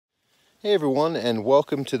Hey everyone, and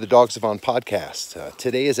welcome to the Savant podcast.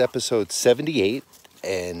 Today is episode 78,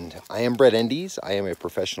 and I am Brett Endies. I am a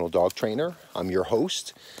professional dog trainer. I'm your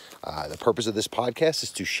host. The purpose of this podcast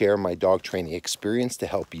is to share my dog training experience to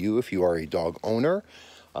help you if you are a dog owner.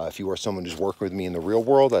 If you are someone who's working with me in the real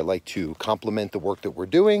world, I like to complement the work that we're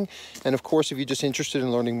doing. And of course, if you're just interested in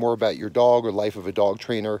learning more about your dog or life of a dog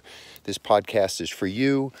trainer, this podcast is for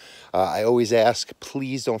you. I always ask,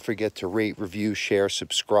 please don't forget to rate, review, share,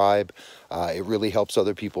 subscribe. It really helps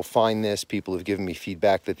other people find this. People have given me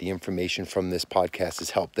feedback that the information from this podcast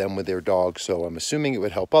has helped them with their dogs. So I'm assuming it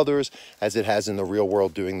would help others as it has in the real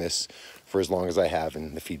world doing this for as long as I have,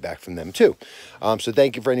 and the feedback from them too. So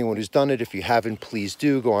thank you for anyone who's done it. If you haven't, please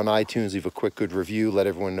do go on iTunes, leave a quick good review, let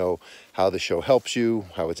everyone know how the show helps you,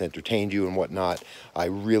 how it's entertained you and whatnot. I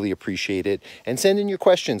really appreciate it. And send in your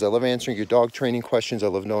questions. I love answering your dog training questions. I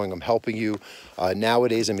love knowing I'm helping you.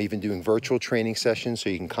 Nowadays, I'm even doing virtual training sessions, so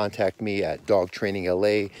you can contact me at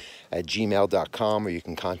dogtrainingla@gmail.com, or you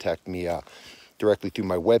can contact me directly through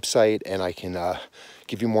my website, and I can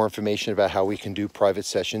give you more information about how we can do private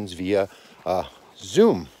sessions via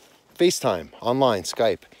Zoom, FaceTime, online,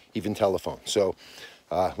 Skype, even telephone. So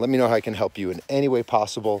let me know how I can help you in any way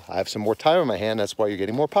possible. I have some more time on my hand. That's why you're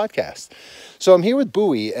getting more podcasts. So I'm here with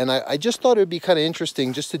Bowie, and I just thought it would be kind of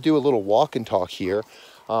interesting just to do a little walk and talk here.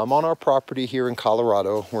 On our property here in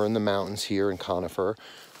Colorado. We're in the mountains here in Conifer.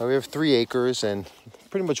 We have 3 acres and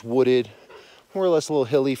pretty much wooded, more or less a little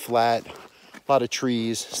hilly, flat, a lot of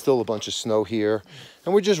trees, still a bunch of snow here.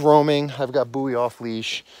 And we're just roaming. I've got Bowie off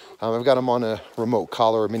leash. I've got him on a remote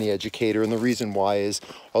collar, a mini educator. And the reason why is,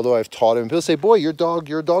 although I've taught him, people say, boy, you're a dog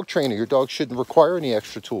trainer. Your dog shouldn't require any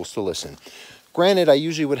extra tools to listen. Granted, I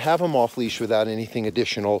usually would have him off leash without anything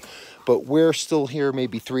additional, but we're still here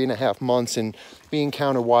maybe 3.5 months, and we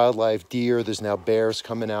encounter wildlife, deer. There's now bears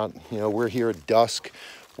coming out. We're here at dusk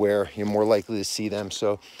where you're more likely to see them.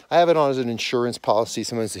 So I have it on as an insurance policy.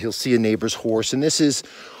 Sometimes he'll see a neighbor's horse, and this is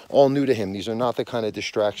all new to him. These are not the kind of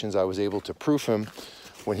distractions I was able to proof him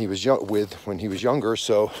when he was younger.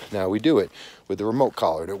 So now we do it with the remote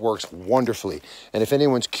collar. It works wonderfully. And if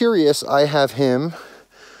anyone's curious, I have him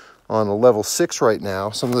on a level 6 right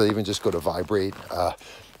now. Some of them even just go to vibrate.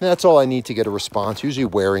 That's all I need to get a response. Usually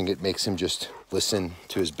wearing it makes him just listen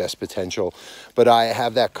to his best potential. But I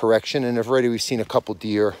have that correction, and already we've seen a couple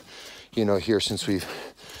deer, here since we've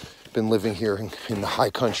been living here in the high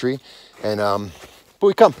country. And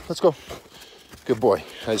Bowie, come, let's go. Good boy.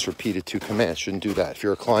 I just repeated 2 commands. Shouldn't do that. If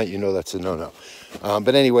you're a client, that's a no-no.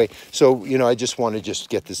 But anyway, so, I just want to just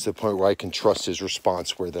get this to the point where I can trust his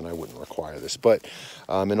response, where then I wouldn't require this. But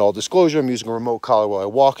in all disclosure, I'm using a remote collar while I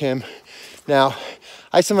walk him. Now,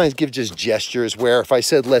 I sometimes give just gestures where if I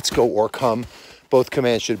said, let's go or come, both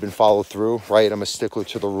commands should have been followed through, right? I'm a stickler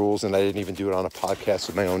to the rules, and I didn't even do it on a podcast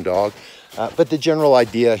with my own dog. But the general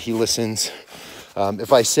idea, he listens.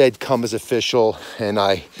 If I said come as official and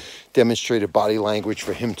I demonstrated body language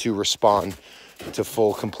for him to respond to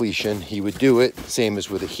full completion, he would do it. Same as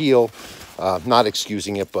with a heel, not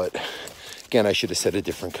excusing it, but again, I should have said a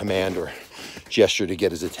different command or gesture to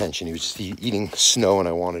get his attention. He was just eating snow, and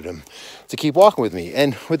I wanted him to keep walking with me.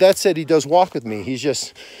 And with that said, he does walk with me. He's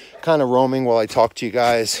just kind of roaming while I talk to you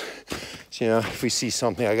guys. So, if we see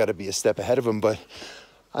something, I got to be a step ahead of him, but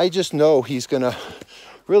I just know he's going to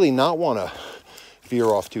really not want to veer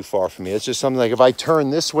off too far from me. It's just something like if I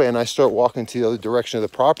turn this way and I start walking to the other direction of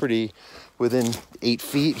the property, within 8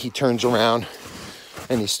 feet, he turns around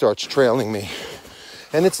and he starts trailing me.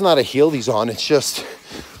 And it's not a heel he's on. It's just,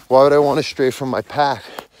 why would I want to stray from my pack?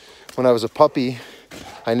 When I was a puppy,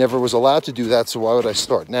 I never was allowed to do that, so why would I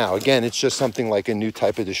start now? Again, it's just something like a new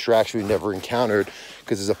type of distraction we never encountered,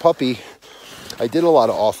 because as a puppy, I did a lot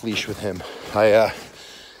of off-leash with him.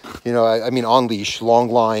 I mean on leash, long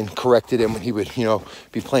line, corrected him when he would,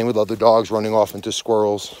 be playing with other dogs, running off into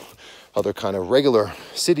squirrels, other kind of regular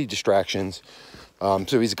city distractions.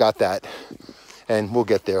 So he's got that, and we'll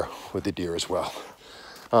get there with the deer as well.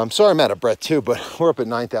 Sorry I'm out of breath too, but we're up at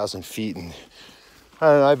 9,000 feet, and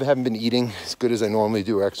I haven't been eating as good as I normally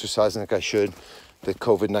do, exercising like I should. The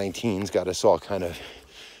COVID-19's got us all kind of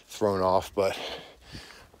thrown off, but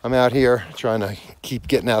I'm out here trying to keep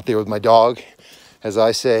getting out there with my dog, as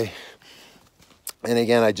I say. And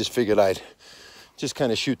again, I just figured I'd just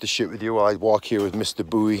kind of shoot the shit with you while I walk here with Mr.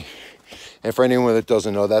 Bowie. And for anyone that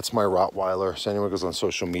doesn't know, that's my Rottweiler. So anyone who goes on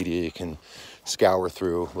social media, you can scour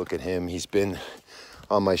through, look at him. He's been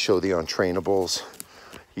on my show, The Untrainables.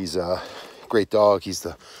 He's a great dog. He's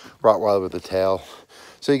the Rottweiler with the tail.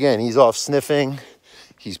 So again, he's off sniffing.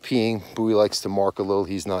 He's peeing. Bowie likes to mark a little.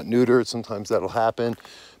 He's not neutered. Sometimes that'll happen.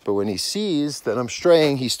 But when he sees that I'm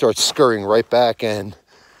straying, he starts scurrying right back, and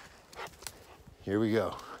Here we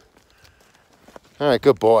go. All right,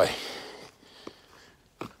 good boy.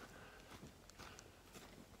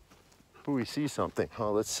 Ooh, we see something.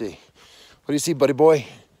 Oh, let's see. What do you see, buddy boy?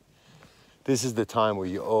 This is the time where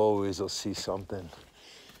you always will see something.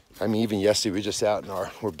 I mean, even yesterday, we were just out in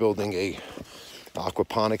we're building a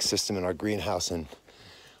aquaponics system in our greenhouse, and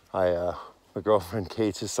my girlfriend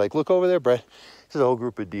Kate's just like, look over there, Brett. There's a whole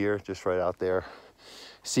group of deer just right out there.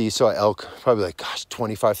 See, you saw elk, probably like, gosh,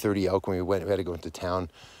 25, 30 elk when we went. We had to go into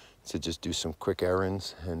town to just do some quick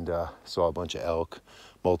errands, and saw a bunch of elk,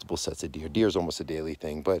 multiple sets of deer. Deer's almost a daily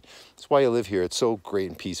thing, but that's why you live here. It's so great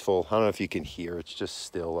and peaceful. I don't know if you can hear, it's just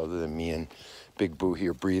still, other than me and Big Boo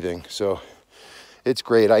here breathing. So it's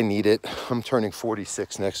great. I need it. I'm turning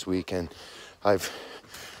 46 next week, and I've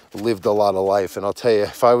lived a lot of life. And I'll tell you,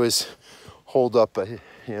 if I was holed up,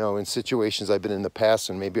 in situations I've been in the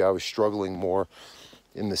past, and maybe I was struggling more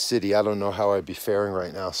in the city, I don't know how I'd be faring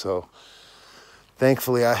right now. So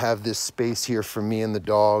thankfully, I have this space here for me and the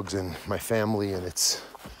dogs and my family, and it's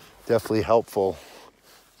definitely helpful,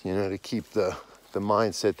 to keep the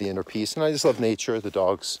mindset, the inner peace. And I just love nature. The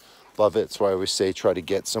dogs love it. That's why I always say try to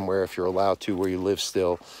get somewhere, if you're allowed to, where you live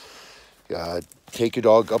still. Take your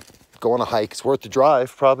dog up, go on a hike. It's worth the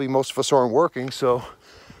drive. Probably most of us aren't working, so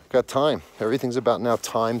got time. Everything's about now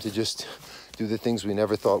time to just do the things we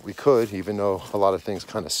never thought we could, even though a lot of things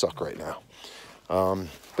kind of suck right now.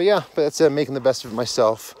 But that's it. Making the best of it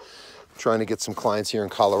myself. Trying to get some clients here in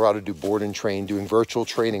Colorado, do board and train, doing virtual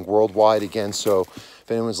training worldwide again. So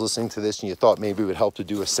if anyone's listening to this and you thought maybe it would help to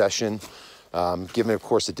do a session, give me, of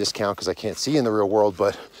course, a discount because I can't see in the real world,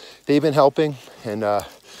 but they've been helping. And,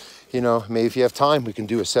 maybe if you have time, we can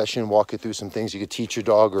do a session, walk you through some things you could teach your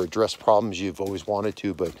dog or address problems you've always wanted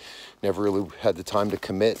to, but never really had the time to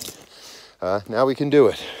commit. Now we can do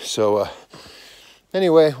it. So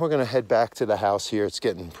anyway, we're going to head back to the house here. It's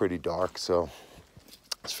getting pretty dark, so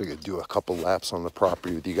let's figure do a couple laps on the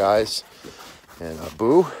property with you guys and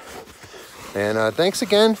Boo. And thanks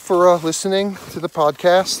again for listening to the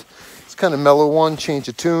podcast. It's kind of mellow one, change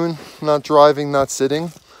of tune, not driving, not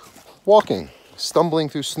sitting, walking, stumbling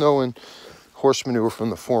through snow and horse manure from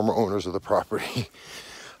the former owners of the property.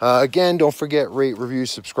 Again, don't forget, rate, review,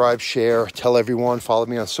 subscribe, share, tell everyone, follow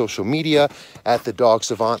me on social media at the Dog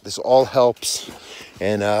Savant. This all helps.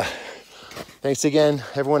 And thanks again,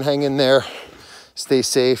 everyone. Hang in there, stay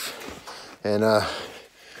safe, and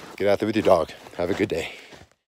get out there with your dog. Have a good day.